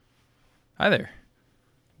Hi there.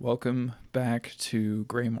 Welcome back to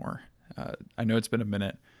Graymore. I know it's been a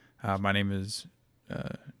minute. My name is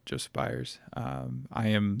Joseph Byers. I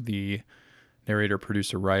am the narrator,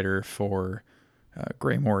 producer, writer for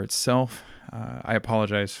Graymore itself. I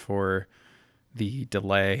apologize for the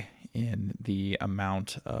delay in the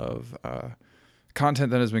amount of content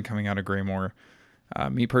that has been coming out of Graymore.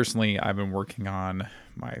 Me personally, I've been working on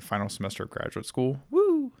my final semester of graduate school.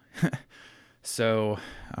 Woo! So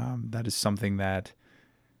that is something that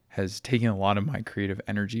has taken a lot of my creative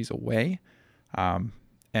energies away.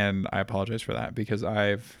 And I apologize for that because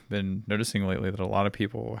I've been noticing lately that a lot of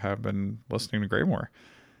people have been listening to Graymore,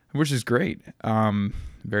 which is great.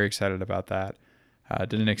 Very excited about that.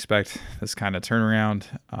 Didn't expect this kind of turnaround,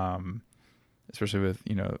 especially with,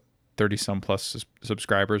 30 some plus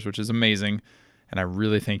subscribers, which is amazing. And I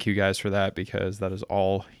really thank you guys for that because that is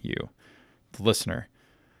all you, the listener.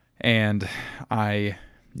 And I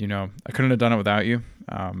couldn't have done it without you.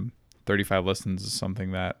 35 listens is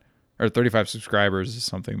something that, or 35 subscribers is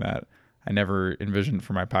something that I never envisioned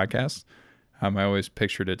for my podcast. I always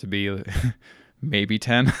pictured it to be maybe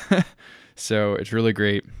 10. So it's really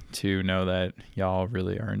great to know that y'all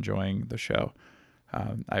really are enjoying the show.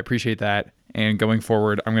 I appreciate that. And going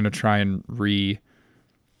forward, I'm going to try and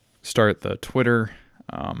restart the Twitter,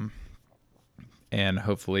 and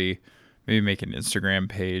hopefully maybe make an Instagram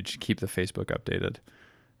page, keep the Facebook updated.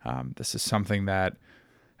 This is something that,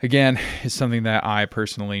 again, is something that I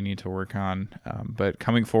personally need to work on. But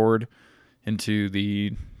coming forward into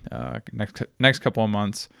the next couple of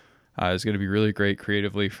months is going to be really great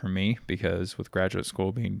creatively for me because with graduate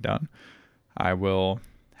school being done, I will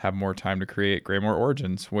have more time to create Graymore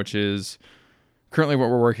Origins, which is currently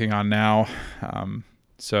what we're working on now.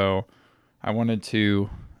 So I wanted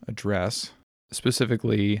to address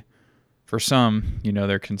specifically for some,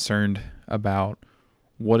 they're concerned about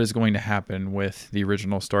what is going to happen with the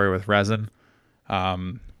original story with Resin.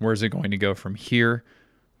 Where is it going to go from here?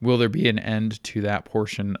 Will there be an end to that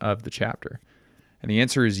portion of the chapter? And the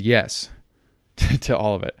answer is yes to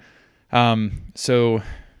all of it. So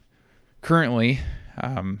currently,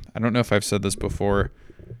 I don't know if I've said this before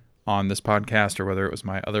on this podcast or whether it was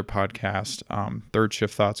my other podcast, Third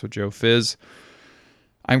Shift Thoughts with Joe Fizz.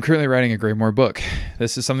 I'm currently writing a Graymore book.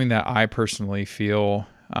 This is something that I personally feel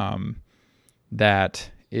that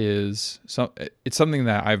is it's something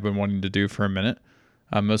that I've been wanting to do for a minute,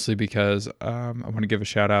 mostly because I want to give a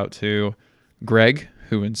shout out to Greg,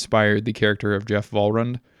 who inspired the character of Jeff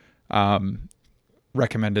Volrund,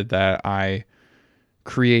 recommended that I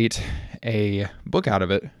create a book out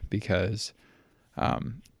of it because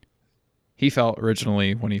he felt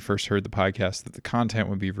originally when he first heard the podcast that the content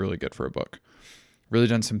would be really good for a book. Really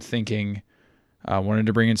done some thinking, wanted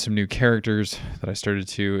to bring in some new characters that I started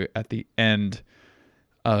to at the end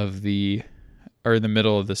of the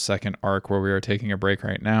middle of the second arc where we are taking a break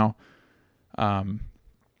right now.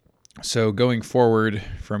 So going forward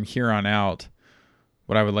from here on out,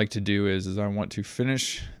 what I would like to do is I want to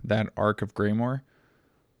finish that arc of Graymore.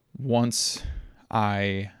 Once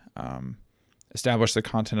I establish the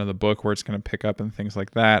content of the book, where it's going to pick up and things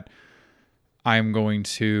like that, I'm going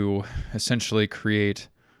to essentially create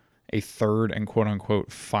a third and quote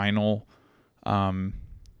unquote final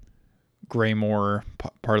Graymore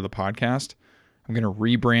part of the podcast. I'm going to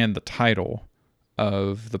rebrand the title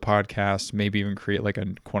of the podcast, maybe even create like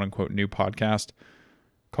a quote unquote new podcast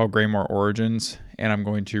called Graymore Origins. And I'm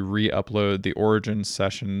going to re-upload the Origins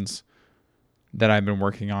sessions that I've been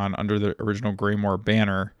working on under the original Graymore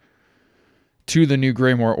banner to the new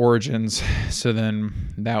Graymore Origins. So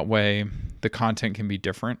then that way the content can be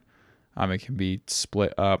different. It can be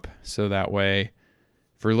split up. So that way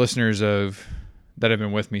for listeners that have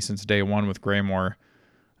been with me since day one with Graymore,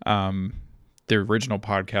 the original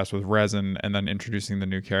podcast with Resin and then introducing the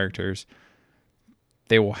new characters,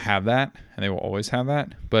 they will have that and they will always have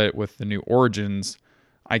that. But with the new Origins,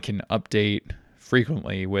 I can update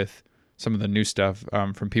frequently with some of the new stuff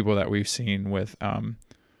from people that we've seen with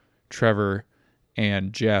Trevor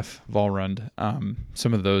and Jeff Volrund,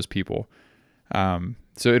 some of those people.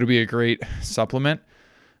 So it'll be a great supplement.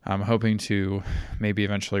 I'm hoping to maybe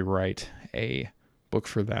eventually write a book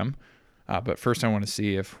for them. But first I want to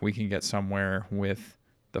see if we can get somewhere with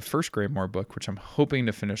the first Graymore book, which I'm hoping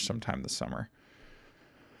to finish sometime this summer.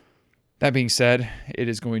 That being said, it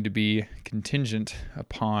is going to be contingent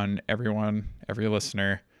upon everyone, every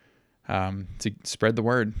listener, to spread the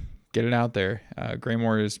word, get it out there.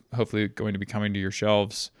 Graymore is hopefully going to be coming to your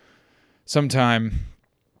shelves sometime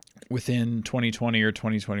within 2020 or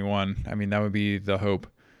 2021. I mean, that would be the hope.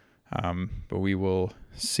 But we will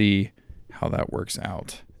see how that works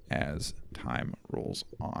out as time rolls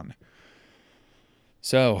on.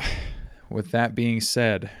 So, with that being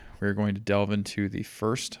said, we're going to delve into the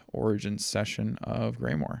first origin session of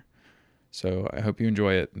Greymoor. So I hope you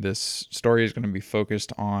enjoy it. This story is going to be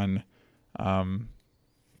focused on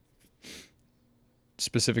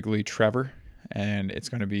specifically Trevor, and it's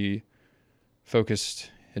going to be focused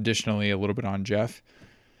additionally a little bit on Jeff,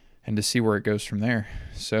 and to see where it goes from there.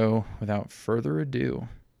 So without further ado,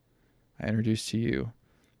 I introduce to you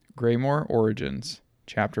Greymoor Origins,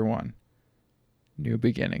 Chapter 1, New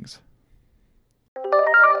Beginnings.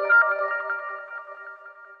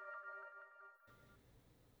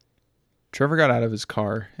 Trevor got out of his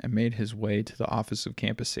car and made his way to the Office of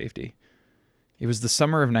Campus Safety. It was the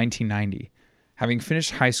summer of 1990. Having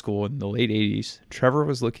finished high school in the late 80s, Trevor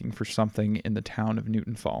was looking for something in the town of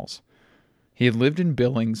Newton Falls. He had lived in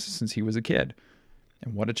Billings since he was a kid,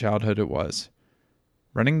 and what a childhood it was.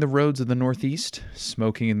 Running the roads of the Northeast,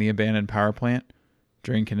 smoking in the abandoned power plant,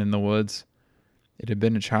 drinking in the woods. It had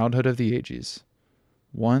been a childhood of the ages,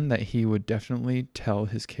 one that he would definitely tell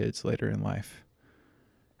his kids later in life.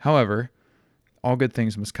 However, all good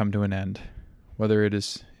things must come to an end, whether it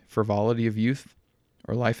is frivolity of youth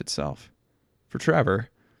or life itself. For Trevor,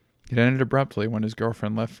 it ended abruptly when his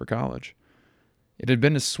girlfriend left for college. It had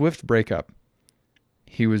been a swift breakup.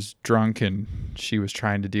 He was drunk and she was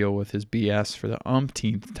trying to deal with his BS for the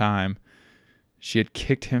umpteenth time. She had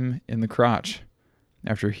kicked him in the crotch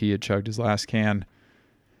after he had chugged his last can.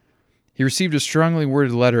 He received a strongly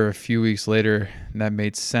worded letter a few weeks later that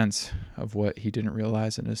made sense of what he didn't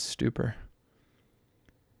realize in his stupor.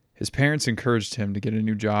 His parents encouraged him to get a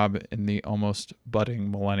new job in the almost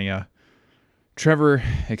budding millennia. Trevor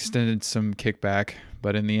extended some kickback,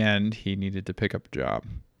 but in the end, he needed to pick up a job,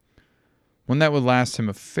 one that would last him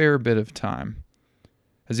a fair bit of time.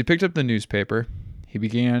 As he picked up the newspaper, he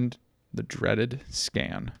began the dreaded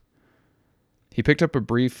scan. He picked up a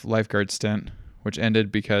brief lifeguard stint, which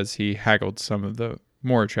ended because he haggled some of the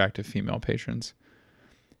more attractive female patrons.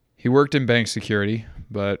 He worked in bank security,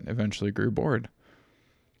 but eventually grew bored.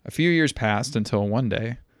 A few years passed until one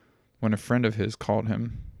day when a friend of his called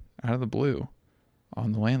him out of the blue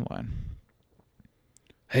on the landline.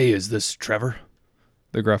 "Hey, is this Trevor?"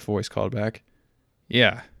 The gruff voice called back.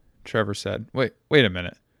 "Yeah," Trevor said. Wait a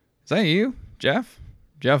minute. Is that you, Jeff?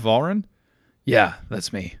 Jeff Valren?" "Yeah,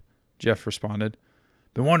 that's me." Jeff responded.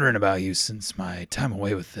 "Been wondering about you since my time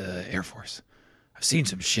away with the Air Force. I've seen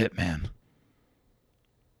some shit, man."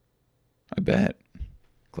 "I bet.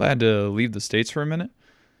 Glad to leave the States for a minute?"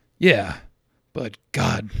 "Yeah, but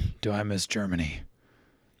God, do I miss Germany,"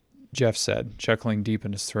 Jeff said, chuckling deep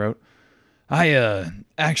in his throat. I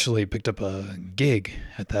actually picked up a gig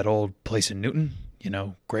at that old place in Newton,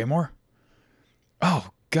 Greymoor."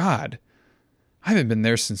 "Oh, God. I haven't been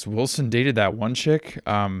there since Wilson dated that one chick.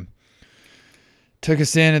 Took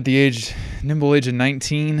us in at the nimble age of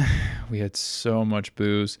 19. We had so much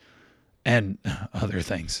booze. And other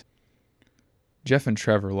things. Jeff and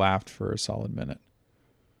Trevor laughed for a solid minute.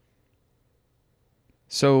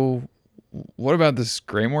 "So, what about this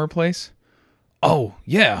Greymoor place?" "Oh,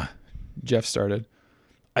 yeah," Jeff started.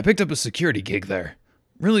 "I picked up a security gig there.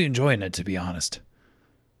 Really enjoying it, to be honest."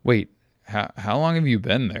 "Wait, how long have you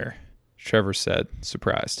been there?" Trevor said,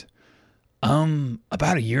 surprised.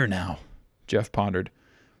 About a year now," Jeff pondered.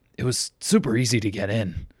 "It was super easy to get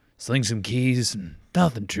in. Sling some keys and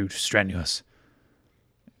nothing too strenuous."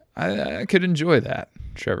 I could enjoy that,"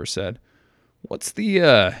 Trevor said. "What's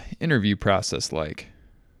the interview process like?"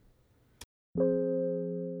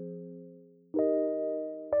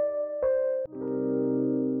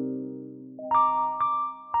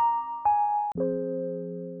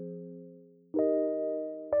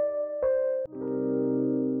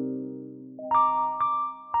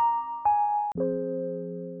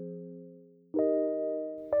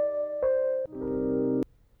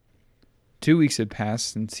 Two weeks had passed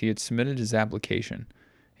since he had submitted his application,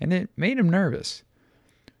 and it made him nervous.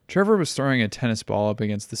 Trevor was throwing a tennis ball up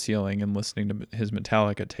against the ceiling and listening to his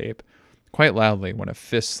Metallica tape quite loudly when a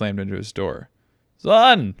fist slammed into his door.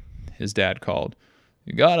 "Son," his dad called,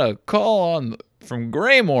 "you got a call from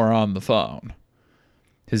Greymoor on the phone."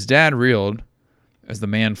 His dad reeled as the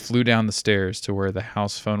man flew down the stairs to where the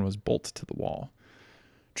house phone was bolted to the wall.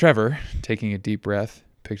 Trevor, taking a deep breath,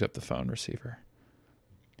 picked up the phone receiver.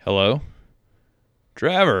 "Hello?"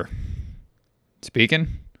 "Trevor."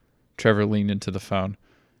 "Speaking?" Trevor leaned into the phone.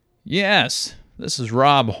 "Yes, this is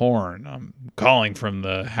Rob Horn. I'm calling from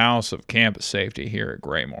the House of Campus Safety here at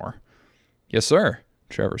Greymoor." "Yes, sir,"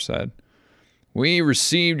 Trevor said. "We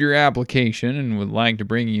received your application and would like to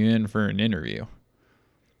bring you in for an interview."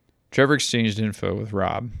 Trevor exchanged info with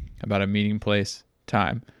Rob about a meeting place,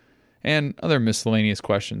 time, and other miscellaneous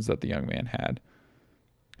questions that the young man had.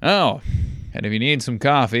 Oh, and if you need some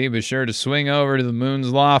coffee, be sure to swing over to the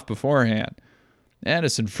Moon's Loft beforehand.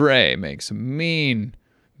 Addison Frey makes a mean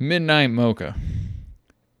midnight mocha.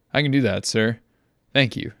 I can do that, sir.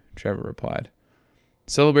 Thank you, Trevor replied.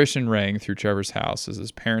 Celebration rang through Trevor's house as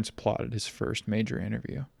his parents applauded his first major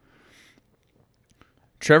interview.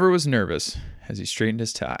 Trevor was nervous as he straightened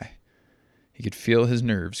his tie. He could feel his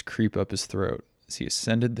nerves creep up his throat as he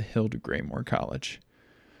ascended the hill to Graymore College.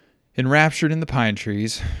 Enraptured in the pine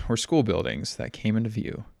trees were school buildings that came into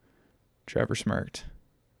view. Trevor smirked.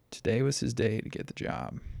 Today was his day to get the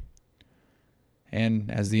job.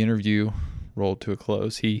 And as the interview rolled to a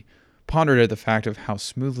close, he pondered at the fact of how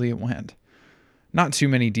smoothly it went. Not too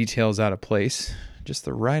many details out of place, just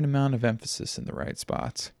the right amount of emphasis in the right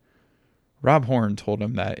spots. Rob Horn told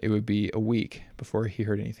him that it would be a week before he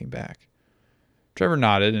heard anything back. Trevor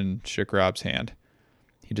nodded and shook Rob's hand.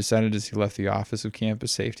 He decided as he left the office of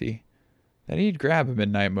campus safety that he'd grab a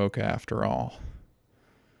midnight mocha after all.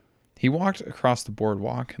 He walked across the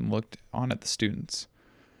boardwalk and looked on at the students.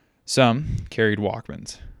 Some carried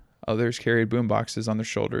Walkmans. Others carried boomboxes on their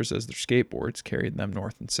shoulders as their skateboards carried them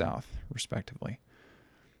north and south, respectively.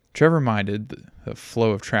 Trevor minded the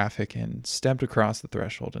flow of traffic and stepped across the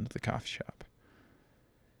threshold into the coffee shop.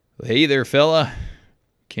 "Hey there, fella,"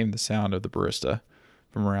 came the sound of the barista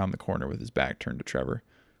from around the corner with his back turned to Trevor.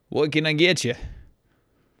 "What can I get you?"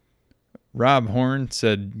 Rob Horn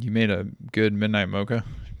said you made a good midnight mocha.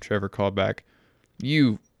 Trevor called back.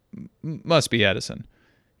 "You must be Edison."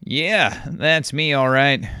 "Yeah, that's me, all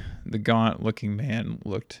right." The gaunt-looking man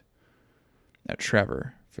looked at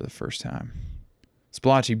Trevor for the first time.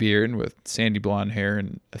 Splotchy beard with sandy blonde hair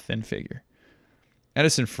and a thin figure.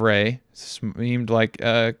 Addison Frey seemed like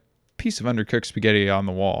a piece of undercooked spaghetti on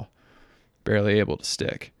the wall, barely able to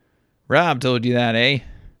stick. "Rob told you that, eh?"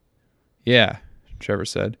 "Yeah," Trevor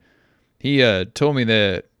said. He told me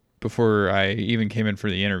that before I even came in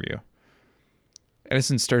for the interview."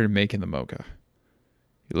 Edison started making the mocha.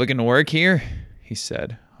 "You looking to work here?" he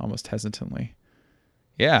said, almost hesitantly.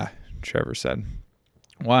 "Yeah," Trevor said.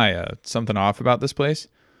 "Why, something off about this place?"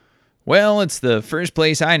 "Well, it's the first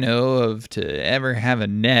place I know of to ever have a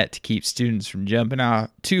net to keep students from jumping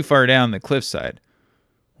out too far down the cliffside."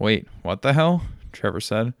 "Wait, what the hell?" Trevor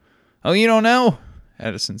said. "Oh, you don't know?"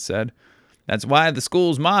 Edison said. "That's why the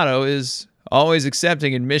school's motto is always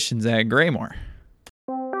accepting admissions at Graymore."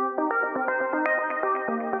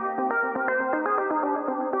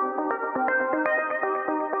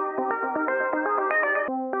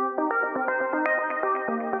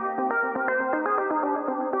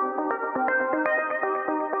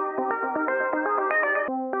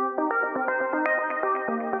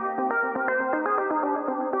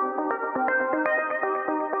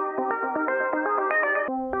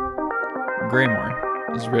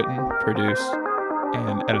 Graymore is written, produced,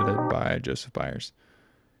 and edited by Joseph Byers.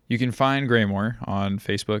 You can find Graymore on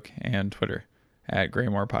Facebook and Twitter at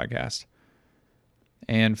Graymore Podcast.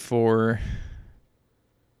 And for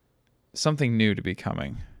something new to be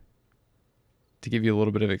coming, to give you a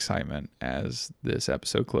little bit of excitement as this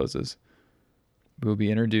episode closes, we will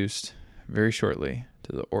be introduced very shortly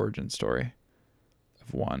to the origin story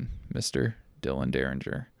of one Mr. Dylan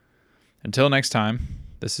Derringer. Until next time,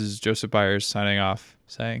 this is Joseph Byers signing off,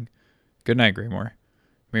 saying, good night, Graymore.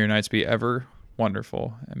 May your nights be ever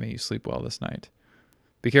wonderful, and may you sleep well this night.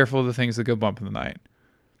 Be careful of the things that go bump in the night,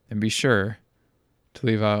 and be sure to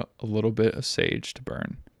leave out a little bit of sage to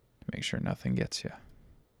burn to make sure nothing gets you.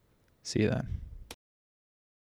 See you then.